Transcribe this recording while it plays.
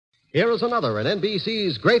Here is another in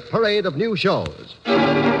NBC's great parade of new shows.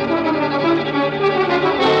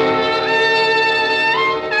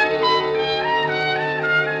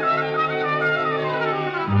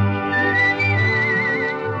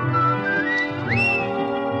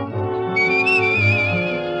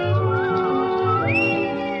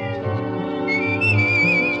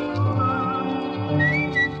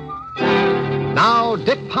 Now,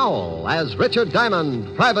 Dick Powell as Richard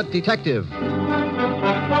Diamond, private detective.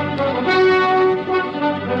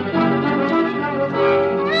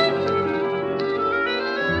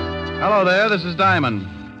 Hello there, this is Diamond.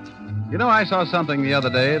 You know, I saw something the other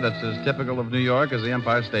day that's as typical of New York as the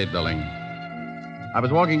Empire State Building. I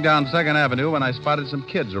was walking down 2nd Avenue when I spotted some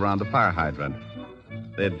kids around the fire hydrant.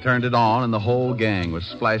 They'd turned it on, and the whole gang was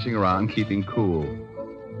splashing around, keeping cool.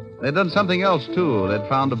 They'd done something else, too. They'd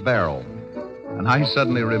found a barrel. And I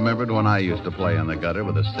suddenly remembered when I used to play in the gutter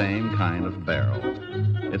with the same kind of barrel.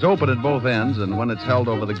 It's open at both ends, and when it's held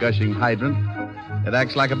over the gushing hydrant, it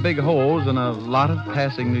acts like a big hose, and a lot of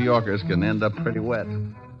passing New Yorkers can end up pretty wet.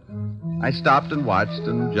 I stopped and watched,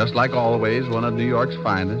 and just like always, one of New York's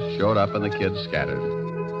finest showed up and the kids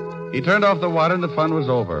scattered. He turned off the water and the fun was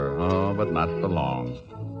over. Oh, but not for long.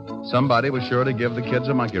 Somebody was sure to give the kids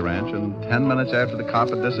a monkey wrench, and 10 minutes after the cop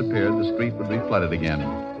had disappeared, the street would be flooded again.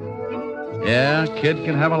 Yeah, a kid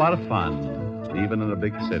can have a lot of fun, even in a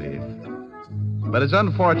big city. But it's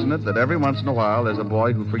unfortunate that every once in a while there's a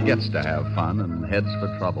boy who forgets to have fun and heads for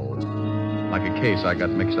trouble. Like a case I got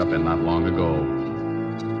mixed up in not long ago.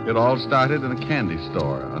 It all started in a candy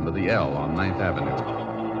store under the L on 9th Avenue.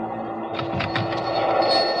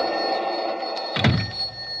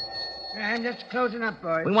 I'm just closing up,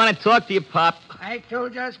 boys. We want to talk to you, Pop. I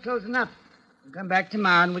told you I was closing up. We'll come back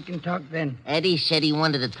tomorrow and we can talk then. Eddie said he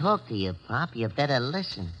wanted to talk to you, Pop. You better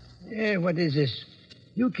listen. Yeah, what is this?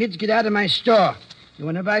 You kids get out of my store. You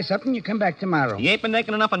want to buy something, you come back tomorrow. You ain't been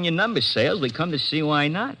making enough on your number sales. We come to see why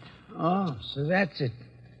not. Oh, so that's it.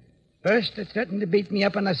 First, they threaten to beat me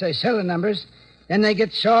up unless I sell the numbers. Then they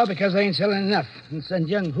get sore because I ain't selling enough and send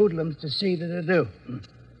young hoodlums to see that I do.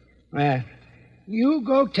 Well, you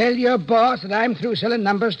go tell your boss that I'm through selling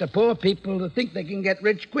numbers to poor people who think they can get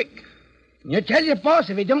rich quick. You tell your boss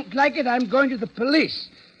if he don't like it, I'm going to the police.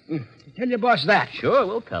 Tell your boss that. Sure,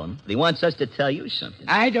 we'll tell him. But he wants us to tell you something.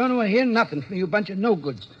 I don't want to hear nothing from you bunch of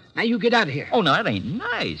no-goods. Now, you get out of here. Oh, no, that ain't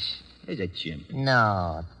nice. There's a chimp.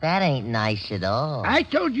 No, that ain't nice at all. I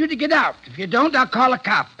told you to get out. If you don't, I'll call a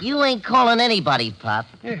cop. You ain't calling anybody, Pop.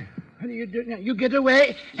 Here, what are you doing now? You get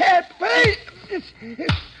away. Help, please.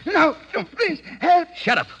 No, please, help.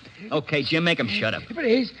 Shut up. Okay, Jim, make him shut up.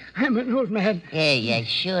 Please, I'm an old man. Yeah,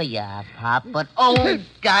 sure you are, Pop, but old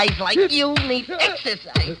guys like you need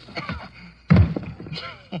exercise.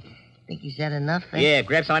 Think he's had enough, eh? Yeah,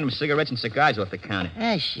 grab some items, cigarettes and cigars off the counter.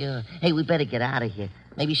 Yeah, sure. Hey, we better get out of here.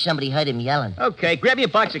 Maybe somebody heard him yelling. Okay, grab me a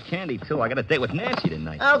box of candy, too. I got a date with Nancy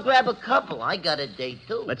tonight. I'll grab a couple. I got a date,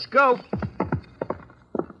 too. Let's go.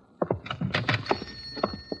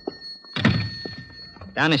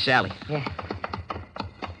 Down this alley. Yeah.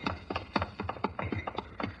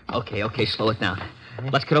 Okay, slow it down.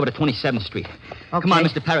 Let's get over to 27th Street. Okay. Come on,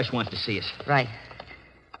 Mr. Parrish wants to see us. Right.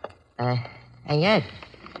 Hey, Ed.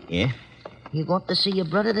 Yeah? You want to see your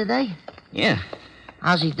brother today? Yeah.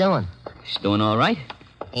 How's he doing? He's doing all right.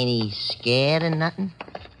 Ain't he scared or nothing?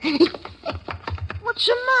 What's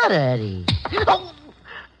the matter, Eddie? Oh,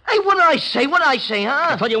 hey, what'd I say, huh?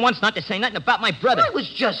 I told you once not to say nothing about my brother. I was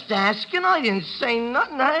just asking. I didn't say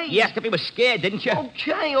nothing, hey. You asked if he was scared, didn't you?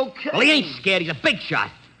 Okay. Well, he ain't scared. He's a big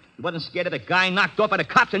shot. He wasn't scared of the guy knocked off by the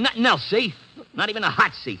cops or nothing else, see? Not even a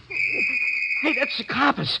hot seat. Hey, that's the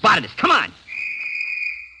cop. Spotted us. Come on.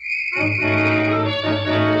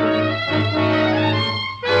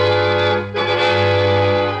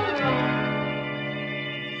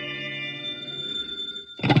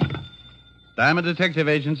 Diamond Detective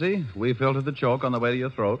Agency. We filtered the choke on the way to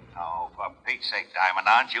your throat. Oh, for Pete's sake, Diamond,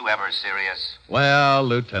 aren't you ever serious? Well,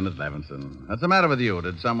 Lieutenant Levinson, what's the matter with you?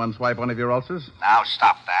 Did someone swipe one of your ulcers? Now,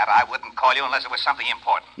 stop that. I wouldn't call you unless it was something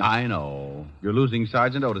important. I know. You're losing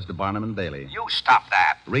Sergeant Otis to Barnum and Bailey. You stop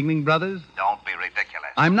that. Ringling Brothers? Don't be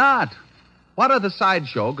ridiculous. I'm not. What other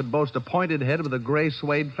sideshow could boast a pointed head with a gray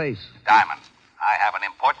suede face? Diamond, I have an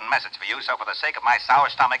important message for you, so for the sake of my sour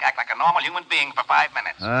stomach, act like a normal human being for 5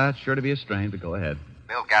 minutes. It's sure to be a strain, but go ahead.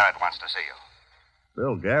 Bill Garrett wants to see you.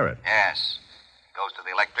 Bill Garrett? Yes. He goes to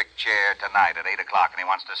the electric chair tonight at 8 o'clock, and he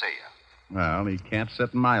wants to see you. Well, he can't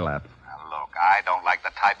sit in my lap. Now, look, I don't like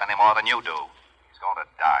the type any more than you do. He's going to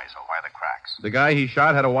die, so why the cracks? The guy he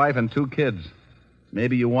shot had a wife and 2 kids.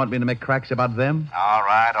 Maybe you want me to make cracks about them? All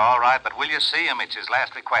right, but will you see him? It's his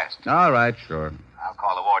last request. All right, sure. I'll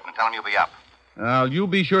call the warden and tell him you'll be up. You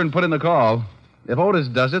be sure and put in the call. If Otis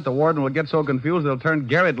does it, the warden will get so confused they'll turn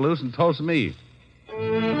Garrett loose and toast me.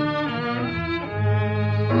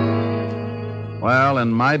 Well,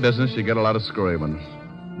 in my business, you get a lot of screwy ones.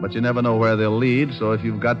 But you never know where they'll lead, so if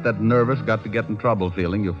you've got that nervous, got-to-get-in-trouble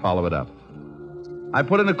feeling, you follow it up. I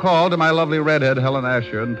put in a call to my lovely redhead, Helen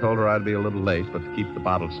Asher, and told her I'd be a little late, but to keep the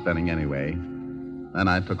bottle spinning anyway. Then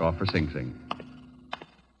I took off for Sing Sing.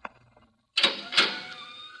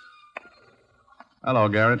 Hello,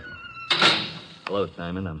 Garrett. Hello,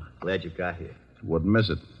 Simon. I'm glad you got here. Wouldn't miss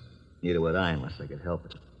it. Neither would I unless I could help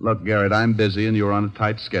it. Look, Garrett, I'm busy and you're on a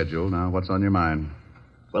tight schedule. Now, what's on your mind?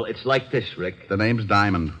 Well, it's like this, Rick. The name's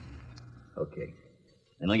Diamond. Okay.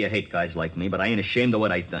 I know you hate guys like me, but I ain't ashamed of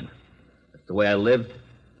what I done. That's the way I lived.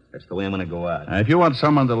 That's the way I'm going to go out. If you want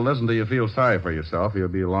someone that'll listen till you feel sorry for yourself, you'll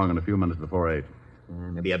be along in a few minutes before 8.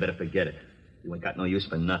 Maybe I better forget it. You ain't got no use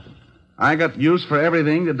for nothing. I got use for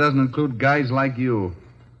everything that doesn't include guys like you.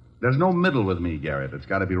 There's no middle with me, Garrett. It's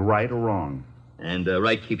got to be right or wrong. And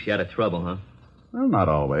right keeps you out of trouble, huh? Well, not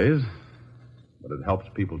always. But it helps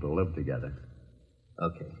people to live together.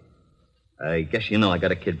 Okay. I guess you know I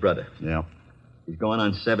got a kid brother. Yeah. He's going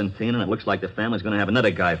on 17, and it looks like the family's going to have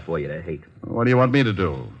another guy for you to hate. What do you want me to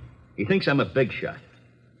do? He thinks I'm a big shot.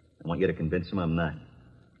 I want you to convince him I'm not.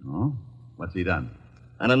 Oh? What's he done?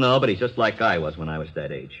 I don't know, but he's just like I was when I was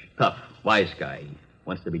that age. Tough, wise guy. He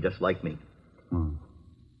wants to be just like me.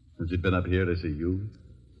 Has he been up here to see you?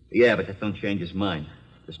 Yeah, but that don't change his mind.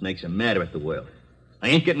 Just makes him madder at the world. I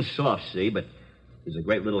ain't getting soft, see, but he's a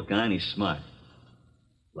great little guy and he's smart.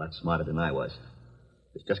 A lot smarter than I was.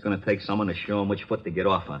 It's just going to take someone to show him which foot to get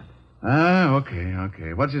off on.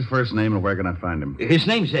 Okay. What's his first name and where can I find him? His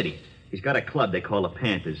name's Eddie. He's got a club they call the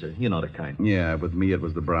Panthers. You know the kind. Yeah, with me it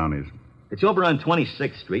was the Brownies. It's over on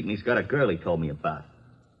 26th Street, and he's got a girl he told me about.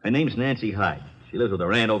 Her name's Nancy Hyde. She lives with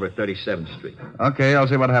her aunt over at 37th Street. Okay, I'll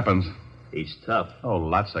see what happens. He's tough. Oh,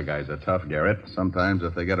 lots of guys are tough, Garrett. Sometimes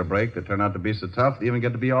if they get a break, they turn out to be so tough they even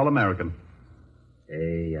get to be All-American.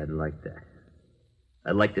 Hey, I'd like that.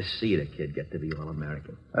 I'd like to see the kid get to be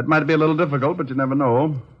All-American. That might be a little difficult, but you never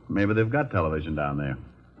know. Maybe they've got television down there.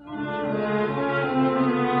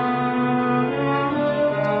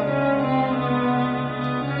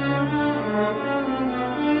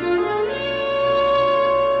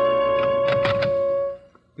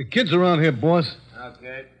 The kid's around here, boss.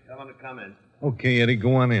 Okay, tell him to come in. Okay, Eddie,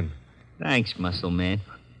 go on in. Thanks, muscle man.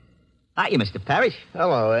 Hiya, Mr. Parrish.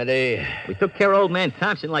 Hello, Eddie. We took care of old man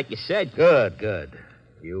Thompson like you said. Good.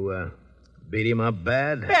 You, beat him up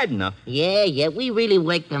bad? Bad enough. Yeah, we really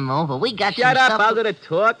waked him over. We got Shut some up, stuff... I'll do the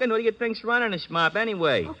talking. What do you think's running this mob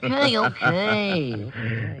anyway? Okay.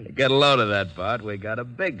 Get a load of that, Bart. We got a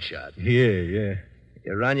big shot. Yeah.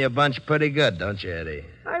 You run your bunch pretty good, don't you, Eddie?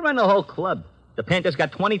 I run the whole club. The Panthers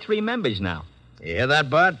got 23 members now. You hear that,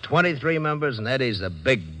 Bart? 23 members, and Eddie's the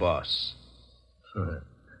big boss.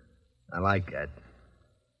 I like that.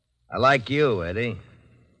 I like you, Eddie.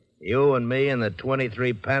 You and me and the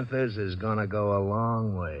 23 Panthers is going to go a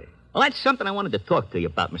long way. Well, that's something I wanted to talk to you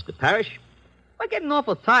about, Mr. Parrish. We're getting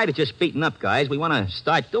awful tired of just beating up guys. We want to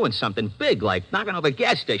start doing something big, like knocking over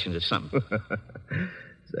gas stations or something.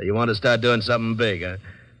 So you want to start doing something big, huh?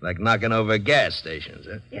 Like knocking over gas stations,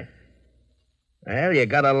 huh? Yeah. Well, you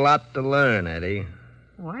got a lot to learn, Eddie.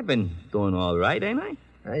 Well, I've been doing all right, ain't I?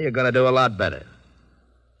 Well, you're going to do a lot better.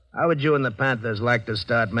 How would you and the Panthers like to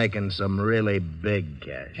start making some really big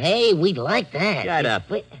cash? Hey, we'd like that. Shut up.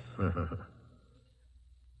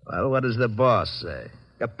 Well, what does the boss say?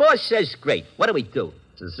 The boss says great. What do we do?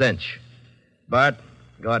 It's a cinch. Bart,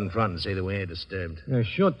 go out in front and see that we ain't disturbed. Yeah,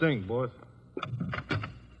 sure thing, boss.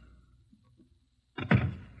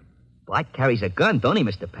 Bart carries a gun, don't he,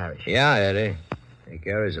 Mr. Parrish? Yeah, Eddie. He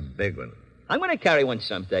carries a big one. I'm going to carry one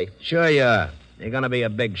someday. Sure you are. You're going to be a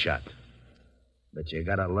big shot. But you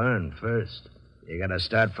got to learn first. You got to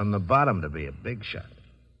start from the bottom to be a big shot.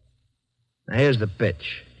 Now, here's the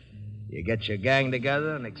pitch. You get your gang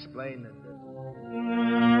together and explain that...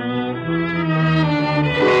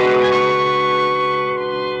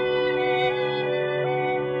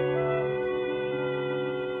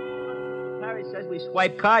 Parrish says we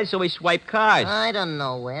swipe cars, so we swipe cars. I don't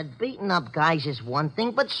know, Ed. Beating up guys is one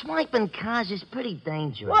thing, but swiping cars is pretty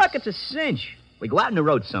dangerous. Look, it's a cinch. We go out on the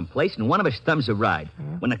road someplace, and one of us thumbs a ride.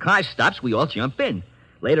 When the car stops, we all jump in.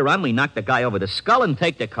 Later on, we knock the guy over the skull and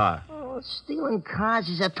take the car. Oh, stealing cars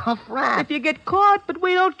is a tough rap. If you get caught, but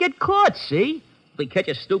we don't get caught, see? If we catch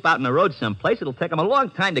a stoop out on the road someplace, it'll take him a long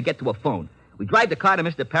time to get to a phone. We drive the car to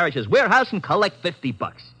Mr. Parrish's warehouse and collect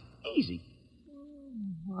 $50. Easy.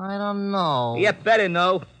 I don't know. You better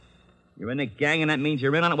know. You're in the gang, and that means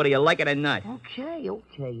you're in on it whether you like it or not. Okay,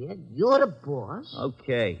 Ed. You're the boss.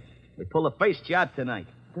 Okay. We pull the first job tonight.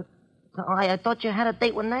 I thought you had a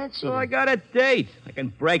date with Nancy. So I got a date. I can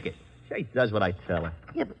break it. She does what I tell her.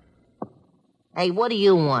 Yeah, but... Hey, what do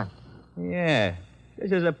you want? Yeah.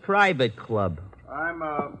 This is a private club. I'm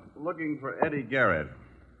looking for Eddie Garrett.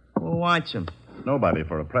 Who wants him? Nobody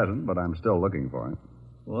for a present, but I'm still looking for him.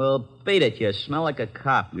 Well, beat it. You smell like a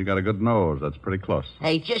cop. You got a good nose. That's pretty close.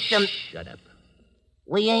 Hey, just some... Shut up.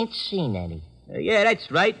 We ain't seen Eddie. Yeah,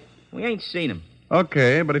 that's right. We ain't seen him.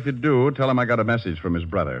 Okay, but if you do, tell him I got a message from his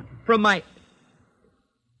brother. From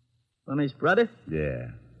his brother? Yeah.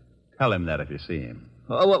 Tell him that if you see him.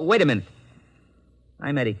 Oh, wait a minute.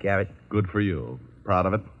 I'm Eddie Garrett. Good for you. Proud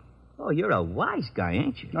of it? Oh, you're a wise guy,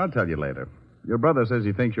 ain't you? I'll tell you later. Your brother says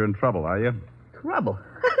he thinks you're in trouble, are you? Trouble?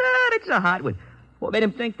 That's a hot one. What made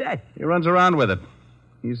him think that? He runs around with it.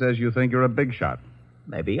 He says you think you're a big shot.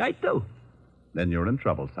 Maybe I do. Then you're in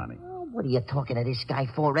trouble, Sonny. Oh, what are you talking to this guy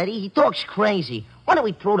for, Eddie? He talks crazy. Why don't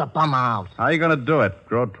we throw the bum out? How are you going to do it?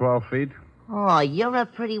 Grow 12 feet? Oh, you're a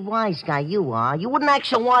pretty wise guy, you are. You wouldn't act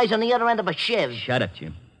so wise on the other end of a shiv. Shut up,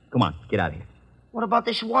 Jim. Come on, get out of here. What about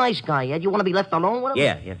this wise guy, Ed? You want to be left alone with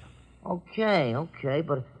him? Yeah. Okay,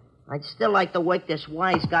 but I'd still like to work this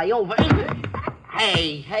wise guy over.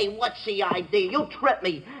 Hey, what's the idea? You tripped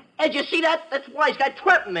me. Ed, you see that? That wise guy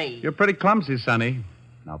tripped me. You're pretty clumsy, Sonny.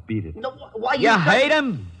 Now beat it. No, why You hate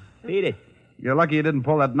him? Beat it. You're lucky you didn't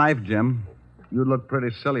pull that knife, Jim. You'd look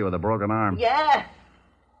pretty silly with a broken arm. Yeah?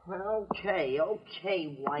 Well, okay,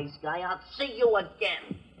 wise guy. I'll see you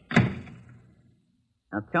again.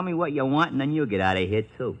 Now tell me what you want, and then you get out of here,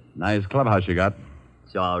 too. Nice clubhouse you got.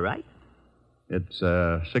 It's all right. It's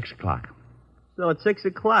 6 o'clock. So it's 6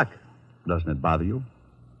 o'clock. Doesn't it bother you?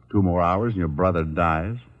 2 more hours and your brother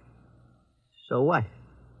dies. So what?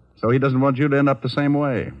 So he doesn't want you to end up the same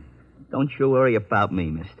way. Don't you worry about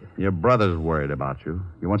me, mister. Your brother's worried about you.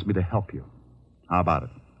 He wants me to help you. How about it?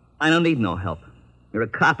 I don't need no help. You're a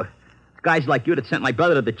copper. It's guys like you that sent my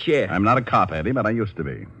brother to the chair. I'm not a cop, Eddie, but I used to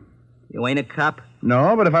be. You ain't a cop?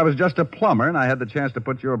 No, but if I was just a plumber and I had the chance to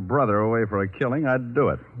put your brother away for a killing, I'd do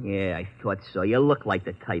it. Yeah, I thought so. You look like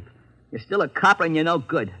the type. You're still a copper and you're no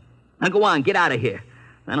good. Now go on, get out of here.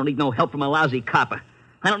 I don't need no help from a lousy copper.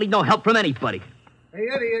 I don't need no help from anybody. Hey,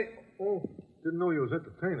 Eddie. Oh, didn't know you was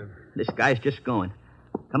entertaining. This guy's just going.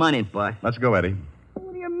 Come on in, boy. Let's go, Eddie.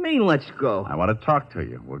 What do you mean, let's go? I want to talk to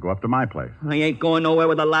you. We'll go up to my place. I ain't going nowhere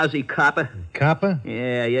with a lousy copper. Copper?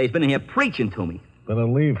 Yeah, he's been in here preaching to me. Better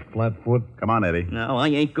leave, Flatfoot. Come on, Eddie. No, I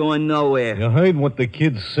ain't going nowhere. You heard what the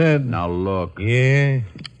kid said. Now, look. Yeah?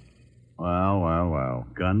 Well.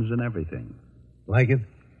 Guns and everything. Like it?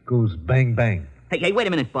 Goes bang, bang. Hey, wait a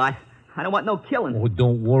minute, boy. I don't want no killing. Oh,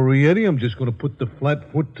 don't worry, Eddie. I'm just going to put the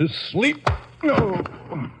Flatfoot to sleep. No.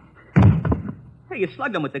 Hey, you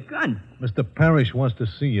slugged him with the gun. Mr. Parrish wants to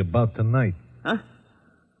see you about tonight. Huh?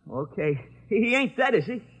 Okay. He ain't dead, is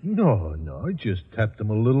he? No. I just tapped him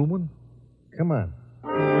a little one. Come on.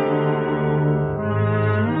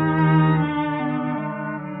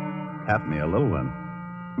 Tap me a little one.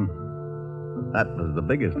 That was the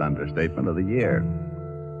biggest understatement of the year.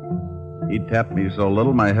 He tapped me so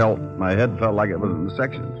little my head felt like it was in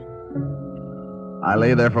sections. I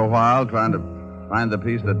lay there for a while trying to find the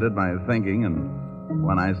piece that did my thinking, and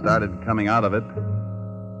when I started coming out of it,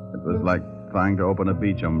 it was like trying to open a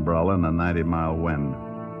beach umbrella in a 90-mile wind.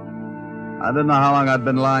 I didn't know how long I'd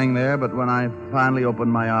been lying there, but when I finally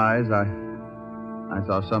opened my eyes, I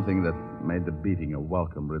saw something that made the beating a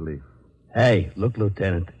welcome relief. Hey, look,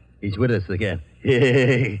 Lieutenant. He's with us again.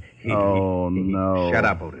 Oh, no. Shut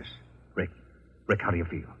up, Otis. Rick, how do you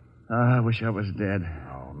feel? I wish I was dead.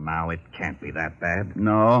 Oh, now it can't be that bad.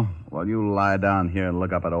 No? Well, you lie down here and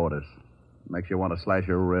look up at Otis. Makes you want to slash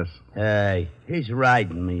your wrist. Hey, he's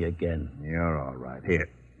riding me again. You're all right. Here,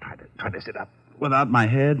 try to sit up. Without my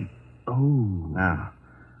head? Oh. Now,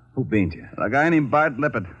 who beaned you? A guy named Bart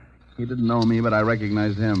Lippett. He didn't know me, but I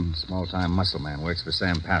recognized him. Small-time muscle man, works for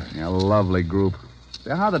Sam Parrish. A lovely group. Say,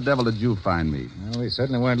 how the devil did you find me? Well, we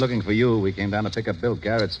certainly weren't looking for you. We came down to pick up Bill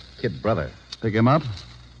Garrett's kid brother. Pick him up?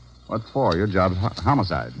 What for? Your job's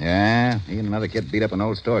homicide. Yeah, he and another kid beat up an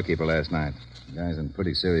old storekeeper last night. The guy's in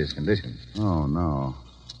pretty serious condition. Oh, no.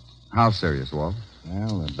 How serious, Walt?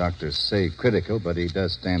 Well, the doctors say critical, but he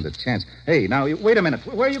does stand a chance. Hey, now, wait a minute.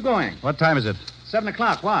 Where are you going? What time is it? 7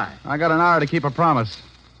 o'clock. Why? I got an hour to keep a promise.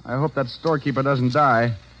 I hope that storekeeper doesn't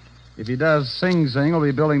die. If he does, Sing Sing will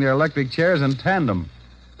be building their electric chairs in tandem.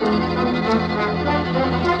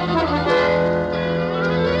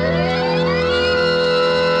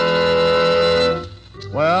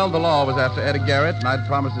 Well, the law was after Eddie Garrett, and I'd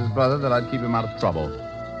promised his brother that I'd keep him out of trouble.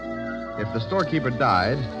 If the storekeeper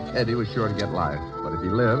died, Eddie was sure to get life. But if he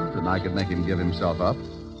lived and I could make him give himself up,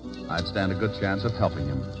 I'd stand a good chance of helping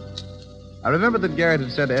him. I remembered that Garrett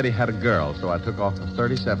had said Eddie had a girl, so I took off to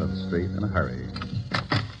 37th Street in a hurry.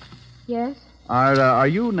 Yes? Are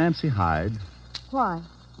you Nancy Hyde? Why?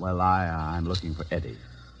 Well, I'm looking for Eddie.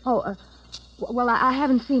 Oh, well, I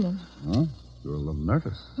haven't seen him. Huh? You're a little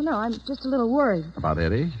nervous. Well, no, I'm just a little worried. About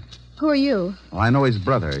Eddie? Who are you? Well, I know his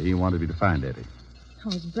brother. He wanted me to find Eddie. Oh,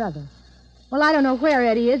 his brother. Well, I don't know where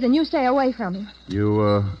Eddie is, and you stay away from him.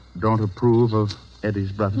 You, don't approve of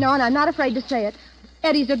Eddie's brother? No, and I'm not afraid to say it.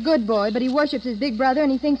 Eddie's a good boy, but he worships his big brother,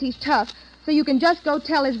 and he thinks he's tough. So you can just go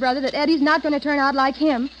tell his brother that Eddie's not going to turn out like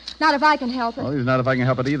him. Not if I can help it. Well, he's not if I can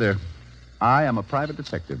help it either. I am a private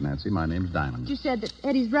detective, Nancy. My name's Diamond. You said that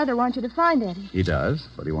Eddie's brother wants you to find Eddie. He does,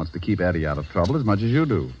 but he wants to keep Eddie out of trouble as much as you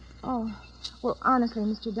do. Oh, well, honestly,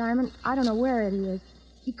 Mr. Diamond, I don't know where Eddie is.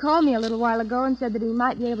 He called me a little while ago and said that he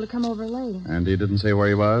might be able to come over later. And he didn't say where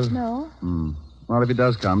he was? No. Well, if he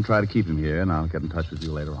does come, try to keep him here, and I'll get in touch with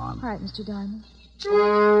you later on. All right, Mr. Diamond.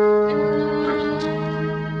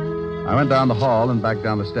 I went down the hall and back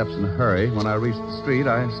down the steps in a hurry. When I reached the street,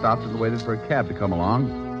 I stopped and waited for a cab to come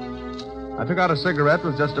along. I took out a cigarette,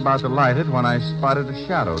 was just about to light it when I spotted a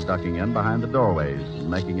shadow ducking in behind the doorways and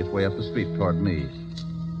making its way up the street toward me.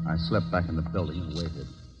 I slipped back in the building and waited.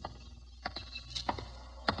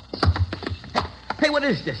 Hey, what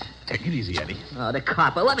is this? Take it easy, Eddie. Oh, the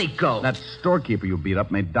copper. Let me go. That storekeeper you beat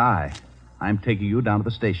up may die. I'm taking you down to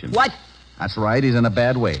the station. What? That's right. He's in a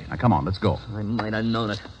bad way. Now, come on, let's go. I might have known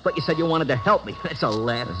it. But you said you wanted to help me. That's a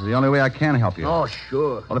laugh. This is the only way I can help you. Oh,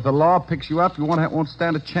 sure. Well, if the law picks you up, you won't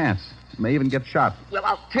stand a chance. You may even get shot. Well,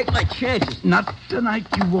 I'll take my chances. Not tonight,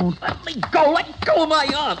 you won't. Let me go. Let go of my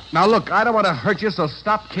arm. Now, look, I don't want to hurt you, so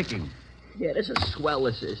stop kicking. Yeah, this is swell,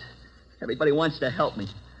 this is. Everybody wants to help me.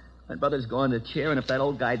 My brother's going to chair, and if that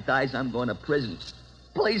old guy dies, I'm going to prison.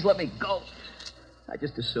 Please let me go. I'd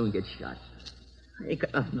just as soon get shot. I ain't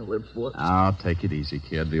got nothing to live for. Now, take it easy,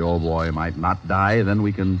 kid. The old boy might not die, then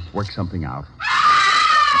we can work something out.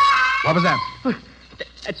 What was that?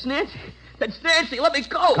 That's Nancy. That's Nancy. Let me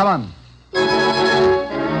go. Come on.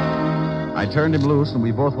 I turned him loose, and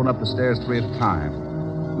we both went up the stairs 3 at a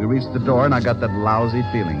time. We reached the door, and I got that lousy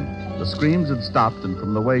feeling. The screams had stopped, and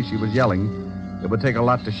from the way she was yelling, it would take a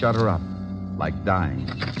lot to shut her up. Like dying.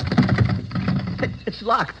 It's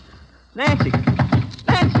locked. Nancy.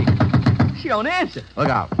 Nancy. She don't answer. Look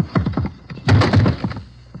out.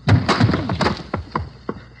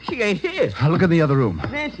 She ain't here. Look in the other room.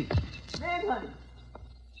 Nancy. Man, honey.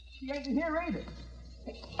 She ain't in here either.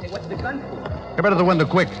 Hey, what's the gun for? Come out of the window,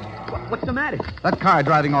 quick. What's the matter? That car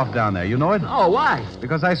driving off down there, you know it? Oh, why?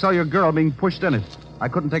 Because I saw your girl being pushed in it. I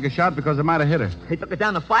couldn't take a shot because it might have hit her. They took her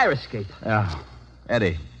down the fire escape. Yeah.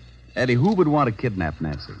 Eddie, who would want to kidnap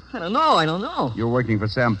Nancy? I don't know. You're working for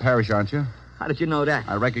Sam Parrish, aren't you? How did you know that?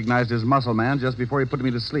 I recognized his muscle man just before he put me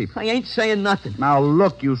to sleep. I ain't saying nothing. Now,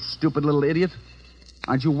 look, you stupid little idiot.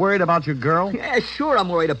 Aren't you worried about your girl? Yeah, sure I'm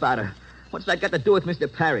worried about her. What's that got to do with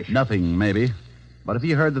Mr. Parrish? Nothing, maybe. But if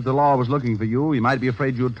he heard that the law was looking for you, he might be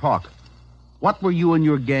afraid you'd talk. What were you and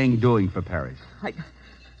your gang doing for Parrish?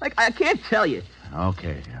 I can't tell you.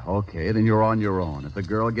 Okay, then you're on your own. If the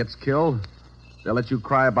girl gets killed, they'll let you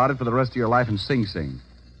cry about it for the rest of your life and sing.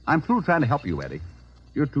 I'm through trying to help you, Eddie.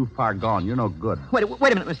 You're too far gone. You're no good. Wait a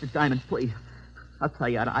minute, Mr. Diamond, please. I'll tell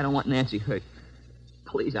you, I don't want Nancy hurt.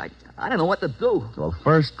 Please, I don't know what to do. Well,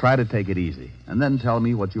 first, try to take it easy, and then tell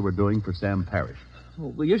me what you were doing for Sam Parrish.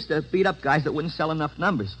 Well, we used to beat up guys that wouldn't sell enough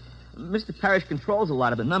numbers. Mr. Parrish controls a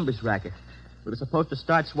lot of the numbers racket. We were supposed to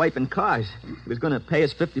start swiping cars. He was going to pay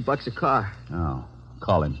us $50 a car. Oh,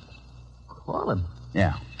 call him. Call him?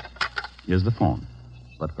 Yeah. Here's the phone.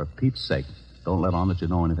 But for Pete's sake, don't let on that you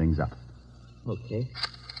know anything's up. Okay.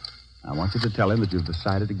 I want you to tell him that you've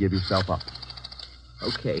decided to give yourself up.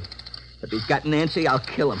 Okay. If he's got Nancy, I'll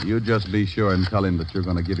kill him. You just be sure and tell him that you're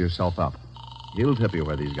going to give yourself up. He'll tip you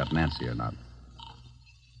whether he's got Nancy or not.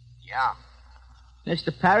 Yeah.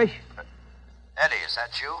 Mr. Parrish? Eddie, is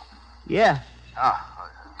that you? Yeah. Oh,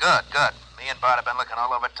 good. Me and Bart have been looking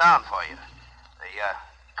all over town for you. The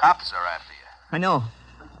cops are after you. I know.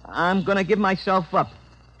 I'm going to give myself up.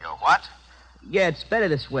 You what? Yeah, it's better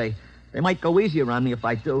this way. They might go easier on me if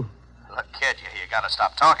I do. Look, kid, you got to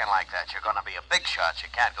stop talking like that. You're going to be a big shot. You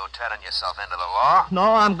can't go turning yourself into the law.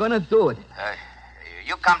 No, I'm going to do it.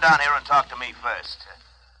 You come down here and talk to me first.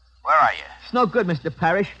 Where are you? It's no good, Mr.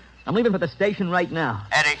 Parrish. I'm leaving for the station right now.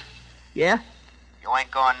 Eddie? Yeah? You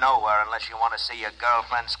ain't going nowhere unless you want to see your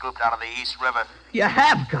girlfriend scooped out of the East River. You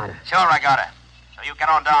have got her. Sure, I got her. So you get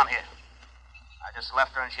on down here. Now, I just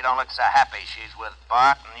left her and she don't look so happy. She's with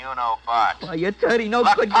Bart, and you know Bart. Well, you're dirty, no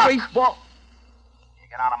Look, good Buck. greaseball. You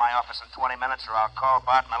get out of my office in 20 minutes or I'll call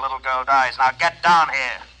Bart and the little girl dies. Now get down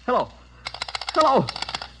here. Hello.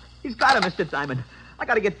 He's got her, Mr. Diamond. I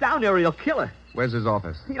gotta get down there or he'll kill her. Where's his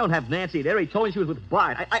office? He don't have Nancy there. He told me she was with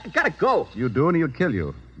Bart. I gotta go. You do, and he'll kill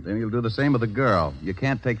you. Then he'll do the same with the girl. You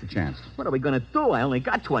can't take the chance. What are we gonna do? I only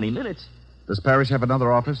got 20 minutes. Does Parrish have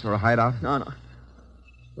another office or a hideout? No.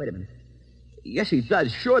 Wait a minute. Yes, he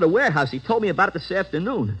does. Sure, the warehouse. He told me about it this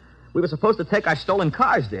afternoon. We were supposed to take our stolen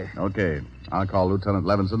cars there. Okay. I'll call Lieutenant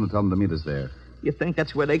Levinson and tell him to meet us there. You think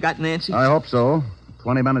that's where they got Nancy? I hope so.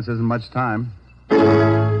 20 minutes isn't much time.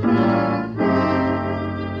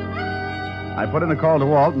 I put in a call to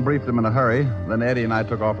Walt and briefed him in a hurry. Then Eddie and I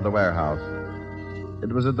took off for the warehouse.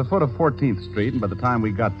 It was at the foot of 14th Street, and by the time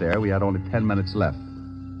we got there, we had only 10 minutes left.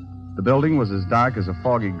 The building was as dark as a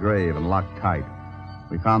foggy grave and locked tight.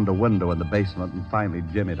 We found a window in the basement and finally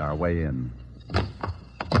jimmied our way in.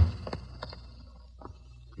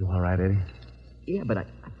 You all right, Eddie? Yeah, but I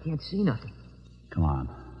can't see nothing. Come on.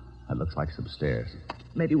 That looks like some stairs.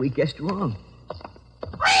 Maybe we guessed wrong.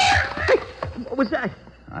 Hey, what was that?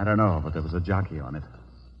 I don't know, but there was a jockey on it.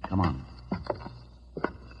 Come on.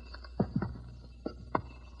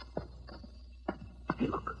 Hey,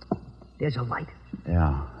 look. There's a light.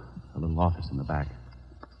 Yeah, a little office in the back.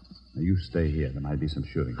 Now, you stay here. There might be some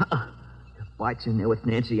shooting. If Bart's in there with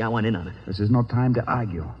Nancy, I want in on it. This is no time to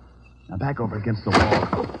argue. Now, back over against the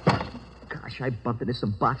wall. Gosh, I bumped into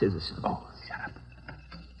some boxes or something. Oh, shut up.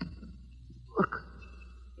 Look.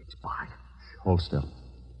 It's Bart. Hold still.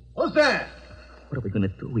 Who's that? What are we going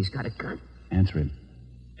to do? He's got a gun. Answer him.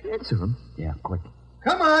 Answer him? Yeah, quick.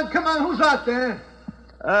 Come on. Who's out there?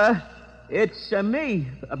 It's me,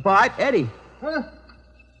 Bart, Eddie. Huh?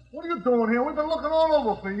 What are you doing here? We've been looking all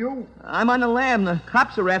over for you. I'm on the lam. The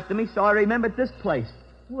cops are after me, so I remembered this place.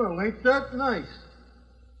 Well, ain't that nice?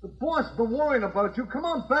 The boss been worrying about you. Come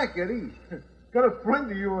on back, Eddie. Got a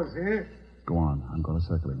friend of yours here. Go on. I'm going to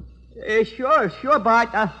circle him. Sure, Bart.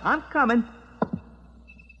 I'm coming.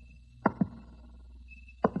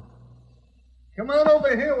 Come on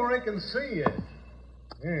over here where I can see you.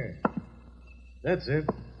 Yeah. That's it.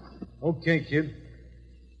 Okay, kid.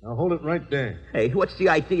 Now hold it right there. Hey, what's the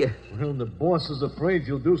idea? Well, the boss is afraid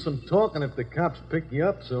you'll do some talking if the cops pick you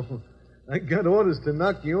up, so I got orders to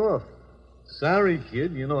knock you off. Sorry,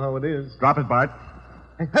 kid. You know how it is. Drop it, Bart.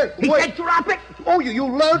 Hey, He wait. said drop it! Oh, you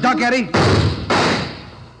loud... Duck, Eddie.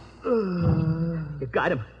 You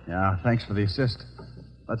got him. Yeah, thanks for the assist.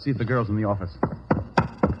 Let's see if the girl's in the office.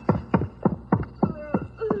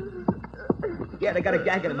 Yeah, they got a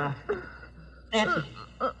gag in him out. Nancy.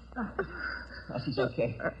 Oh, she's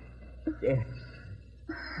okay. There.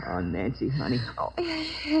 Oh, Nancy, honey. Oh,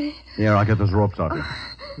 Here, I'll get those ropes off you.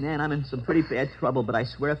 Man, I'm in some pretty bad trouble, but I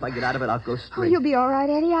swear if I get out of it, I'll go oh, straight. you'll be all right,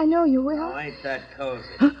 Eddie. I know you will. Oh, ain't that cozy?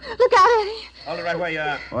 Look out, Eddie. Hold it right where you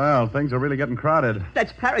are. Well, things are really getting crowded.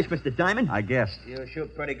 That's Parrish, Mr. Diamond. I guessed. You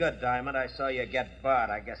shoot pretty good, Diamond. I saw you get Bart.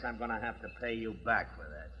 I guess I'm going to have to pay you back for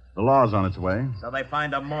that. The law's on its way. So they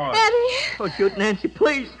find a morgue. Eddie. Don't shoot Nancy,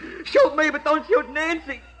 please. Shoot me, but don't shoot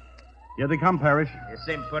Nancy. Here they come, Parrish. You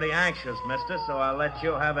seem pretty anxious, mister, so I'll let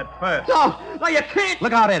you have it first. No, you can't.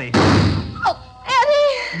 Look out, Eddie. Oh,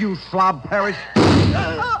 Eddie. You slob, Parrish.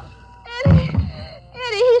 Oh, Eddie.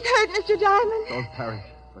 Eddie, he's hurt, Mr. Diamond. So's Parrish,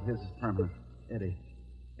 but his is permanent.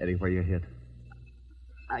 Eddie, where you hit?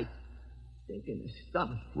 I think in the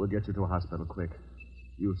stomach. We'll get you to a hospital quick.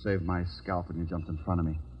 You saved my scalp when you jumped in front of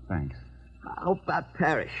me. Thanks. How about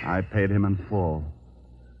Parrish? I paid him in full.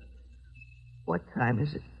 What time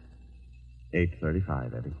is it?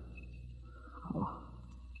 8:35, Eddie. Oh.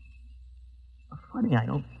 Funny, I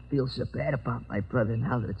don't feel so bad about my brother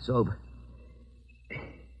now that it's over.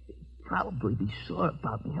 He'd probably be sore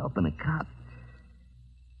about me helping a cop.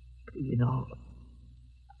 But, you know,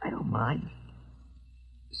 I don't mind.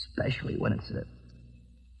 Especially when it's a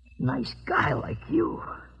nice guy like you.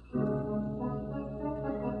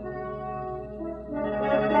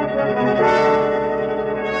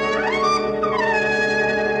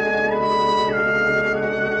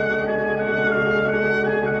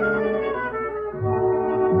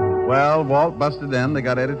 Well, Walt busted in. They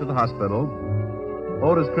got Eddie to the hospital.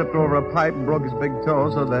 Otis tripped over a pipe and broke his big toe,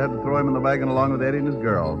 so they had to throw him in the wagon along with Eddie and his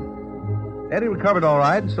girl. Eddie recovered all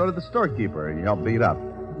right, and so did the storekeeper. He helped beat up.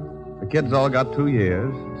 The kids all got 2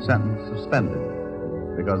 years, sentence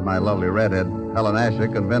suspended, because my lovely redhead, Helen Asher,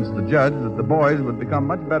 convinced the judge that the boys would become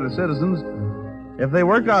much better citizens if they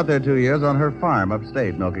worked out their 2 years on her farm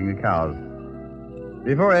upstate, milking the cows.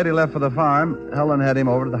 Before Eddie left for the farm, Helen had him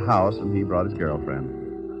over to the house, and he brought his girlfriend.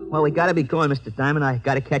 Well, we gotta be going, Mr. Diamond. I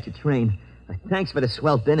gotta catch a train. Thanks for the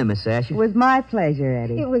swell dinner, Miss Asher. It was my pleasure,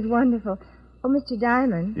 Eddie. It was wonderful. Oh, Mr.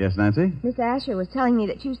 Diamond, Yes, Nancy? Miss Asher was telling me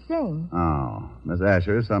that you sing. Oh, Miss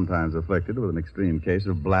Asher is sometimes afflicted with an extreme case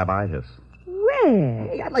of blabitis.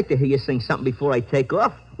 Rick. Hey, I'd like to hear you sing something before I take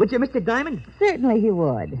off. Would you, Mr. Diamond? Certainly he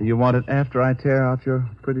would. Do you want it after I tear out your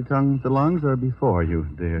pretty tongue with the lungs or before, you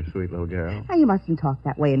dear, sweet little girl? Now, you mustn't talk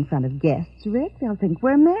that way in front of guests, Rick. They'll think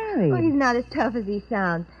we're married. Oh, he's not as tough as he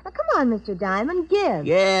sounds. Now, come on, Mr. Diamond, give.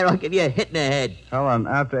 Yeah, I'll give you a hit in the head. Helen,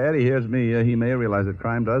 after Eddie hears me, he may realize that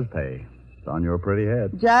crime does pay. It's on your pretty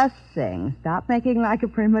head. Just sing. Stop making like a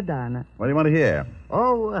prima donna. What do you want to hear?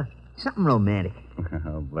 Oh, something romantic.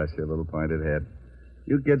 Oh, bless your little pointed head.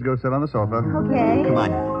 You kids go sit on the sofa. Okay. Come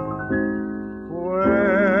on.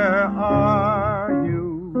 Where are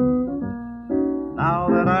you now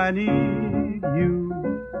that I need you?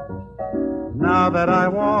 Now that I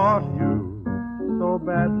want you so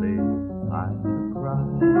badly, I cry.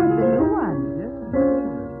 What's the new one?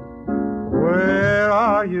 Where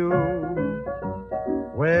are you?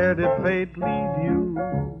 Where did fate lead you?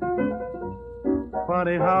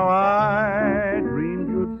 Funny how I dreamed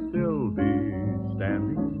you'd still be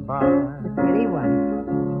standing by. The pretty one.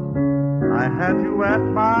 I had you at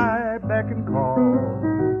my beck and call.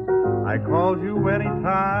 I called you any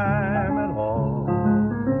time at all.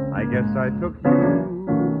 I guess I took you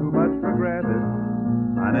too much for granted.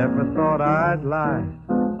 I never thought I'd lie,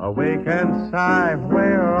 awake and sigh.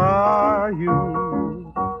 Where are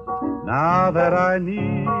you now that I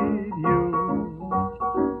need you?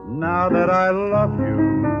 Now that I love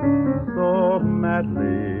you so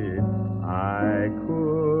madly, I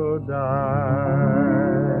could die.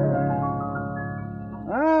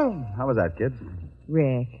 Well, how was that, kids?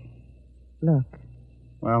 Rick, look.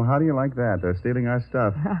 Well, how do you like that? They're stealing our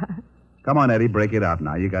stuff. Come on, Eddie, break it up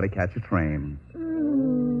now. You got to catch a train.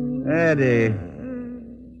 Eddie.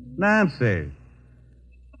 Nancy.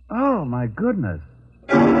 Oh, my goodness.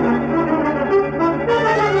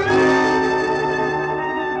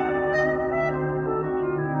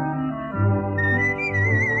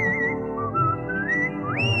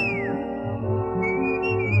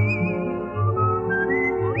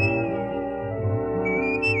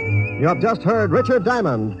 You have just heard Richard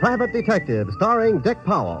Diamond, Private Detective, starring Dick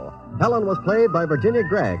Powell. Helen was played by Virginia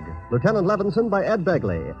Gregg, Lieutenant Levinson by Ed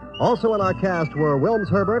Begley. Also in our cast were Wilms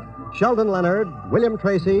Herbert, Sheldon Leonard, William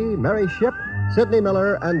Tracy, Mary Shipp, Sidney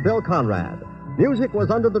Miller, and Bill Conrad. Music was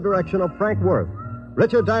under the direction of Frank Worth.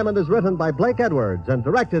 Richard Diamond is written by Blake Edwards and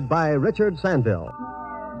directed by Richard Sandville.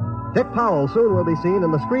 Dick Powell soon will be seen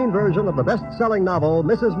in the screen version of the best-selling novel,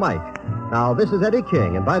 Mrs. Mike. Now, this is Eddie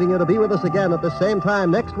King, inviting you to be with us again at the same time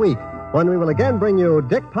next week, when we will again bring you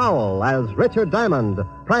Dick Powell as Richard Diamond,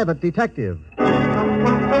 Private Detective.